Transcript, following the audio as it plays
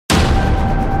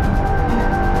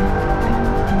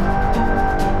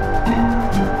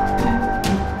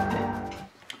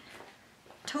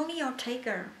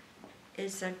Ortega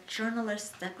is a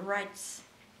journalist that writes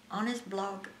on his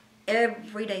blog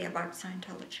every day about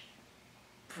Scientology.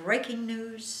 Breaking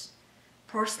news,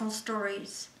 personal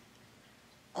stories,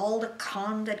 all the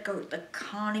the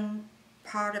conning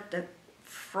part of the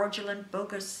fraudulent,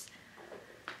 bogus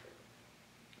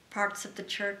parts of the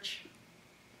church.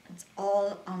 It's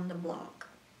all on the blog.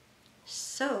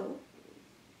 So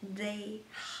they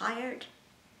hired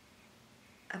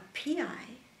a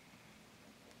PI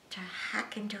to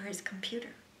hack into his computer.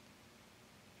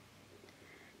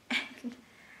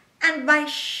 And by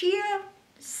sheer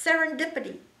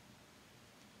serendipity,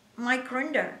 Mike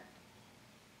Rinder,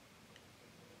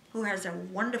 who has a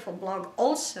wonderful blog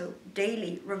also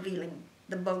daily revealing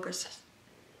the bogus,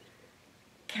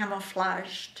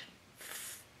 camouflaged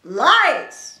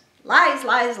lies.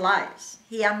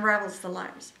 He unravels the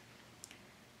lies.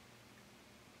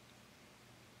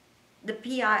 The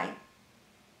PI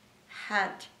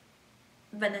had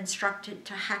been instructed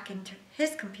to hack into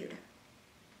his computer.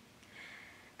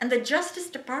 And the Justice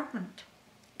Department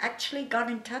actually got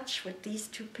in touch with these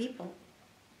two people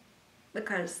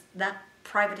because that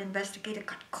private investigator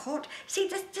got caught. See,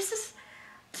 this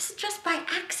is just by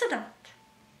accident.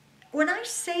 When I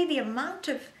say the amount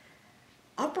of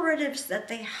operatives that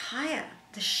they hire,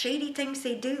 the shady things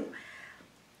they do,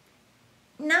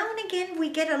 now and again we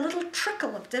get a little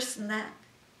trickle of this and that.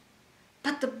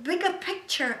 But the bigger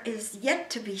picture is yet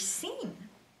to be seen.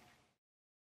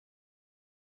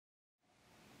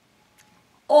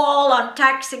 All on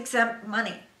tax-exempt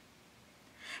money.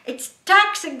 It's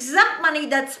tax-exempt money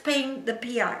that's paying the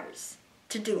PRs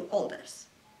to do all this.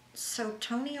 So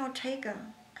Tony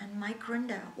Ortega and Mike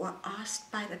Rinder were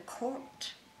asked by the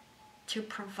court to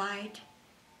provide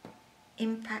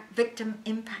victim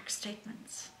impact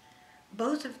statements.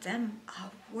 Both of them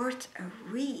are worth a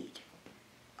read.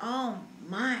 Oh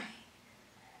my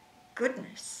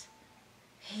goodness.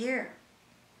 Here's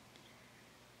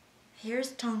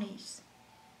Tony's.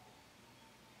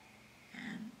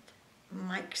 And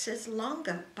Mike's is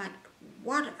longer, but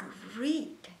what a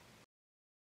read.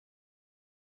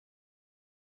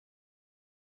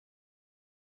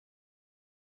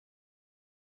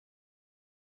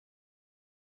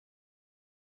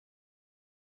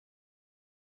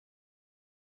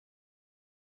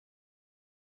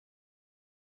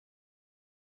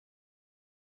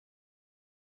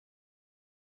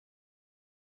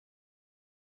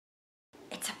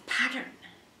 It's a pattern.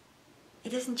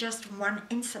 It isn't just one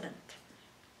incident.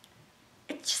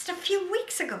 It's just a few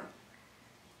weeks ago.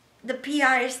 The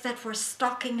PIs that were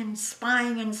stalking and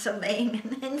spying and surveying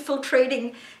and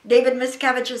infiltrating David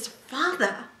Miscavige's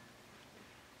father,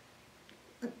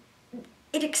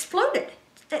 it exploded.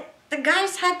 The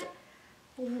guys had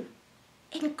an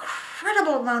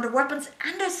incredible amount of weapons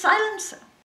and a silencer.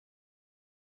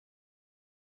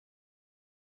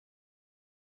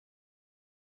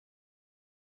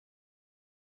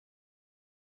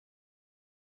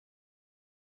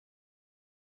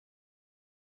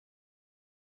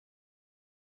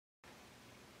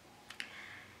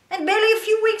 And barely a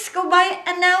few weeks go by,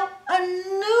 and now a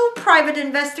new private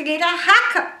investigator,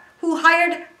 hacker, who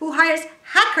hires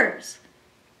hackers,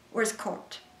 was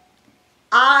caught.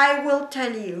 I will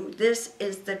tell you, this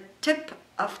is the tip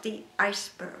of the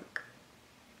iceberg.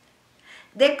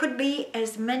 There could be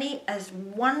as many as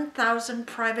 1,000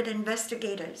 private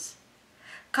investigators,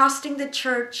 costing the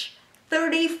church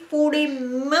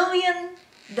 $30–40 million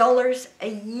a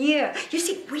year. You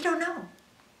see, we don't know.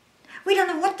 We don't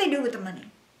know what they do with the money.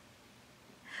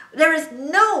 There is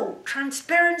no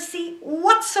transparency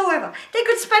whatsoever. They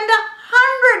could spend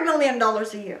 $100 million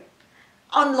a year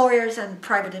on lawyers and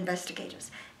private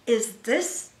investigators. Is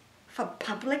this for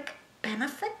public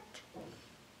benefit?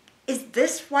 Is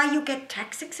this why you get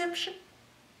tax exemption?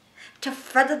 To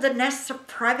feather the nests of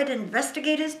private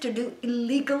investigators to do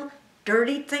illegal,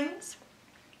 dirty things?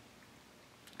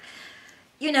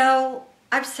 You know,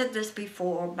 I've said this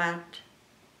before, but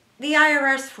the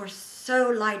IRS were so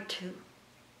lied to.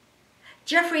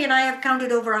 Jeffrey and I have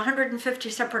counted over 150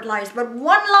 separate lies, but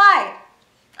one lie,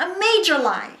 a major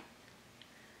lie,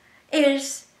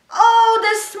 is, oh,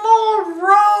 this small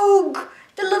rogue,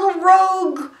 the little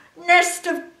rogue nest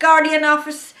of guardian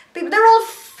office people, they're all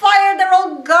fired, they're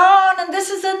all gone, and this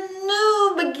is a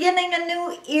new beginning, a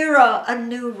new era, a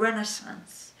new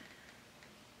renaissance.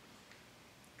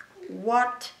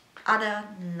 What utter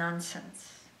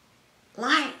nonsense.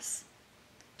 Lies.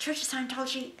 Church of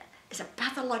Scientology is a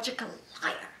pathological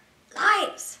liar.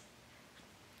 Lies.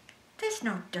 There's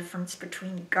no difference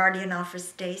between guardian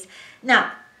office days.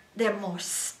 Now, they're more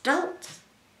stealth,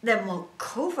 they're more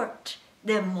covert,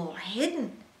 they're more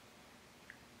hidden.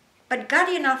 But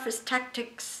guardian office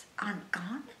tactics aren't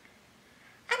gone.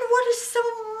 And what is so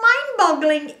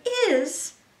mind-boggling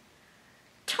is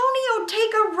Tony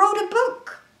Ortega wrote a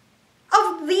book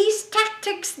of these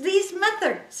tactics, these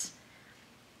methods.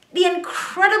 The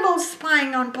incredible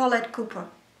spying on Paulette Cooper.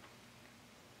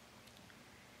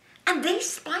 And they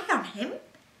spy on him.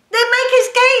 They make his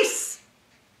case.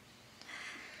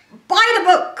 Buy the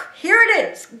book. Here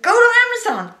it is. Go to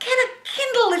Amazon. Get a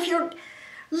Kindle if you're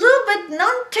a little bit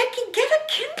non-techy. Get a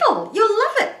Kindle. You'll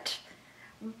love it.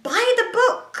 Buy the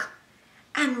book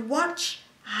and watch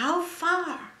how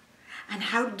far and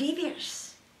how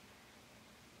devious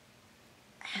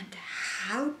and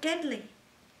how deadly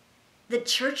the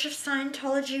Church of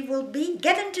Scientology will be.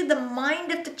 Get into the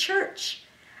mind of the church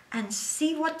and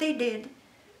see what they did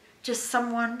to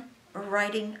someone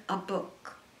writing a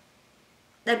book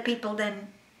that people then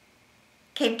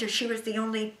came to. She was the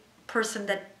only person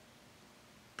that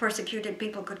persecuted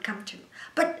people could come to.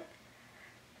 But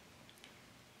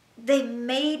they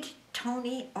made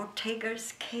Tony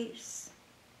Ortega's case.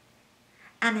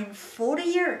 And in 40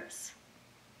 years,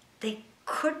 they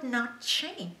could not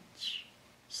change.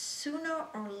 Sooner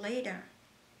or later,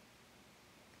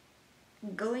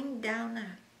 going down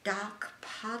a dark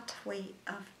pathway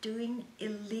of doing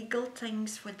illegal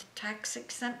things with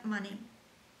tax-exempt money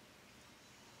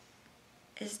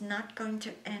is not going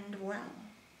to end well.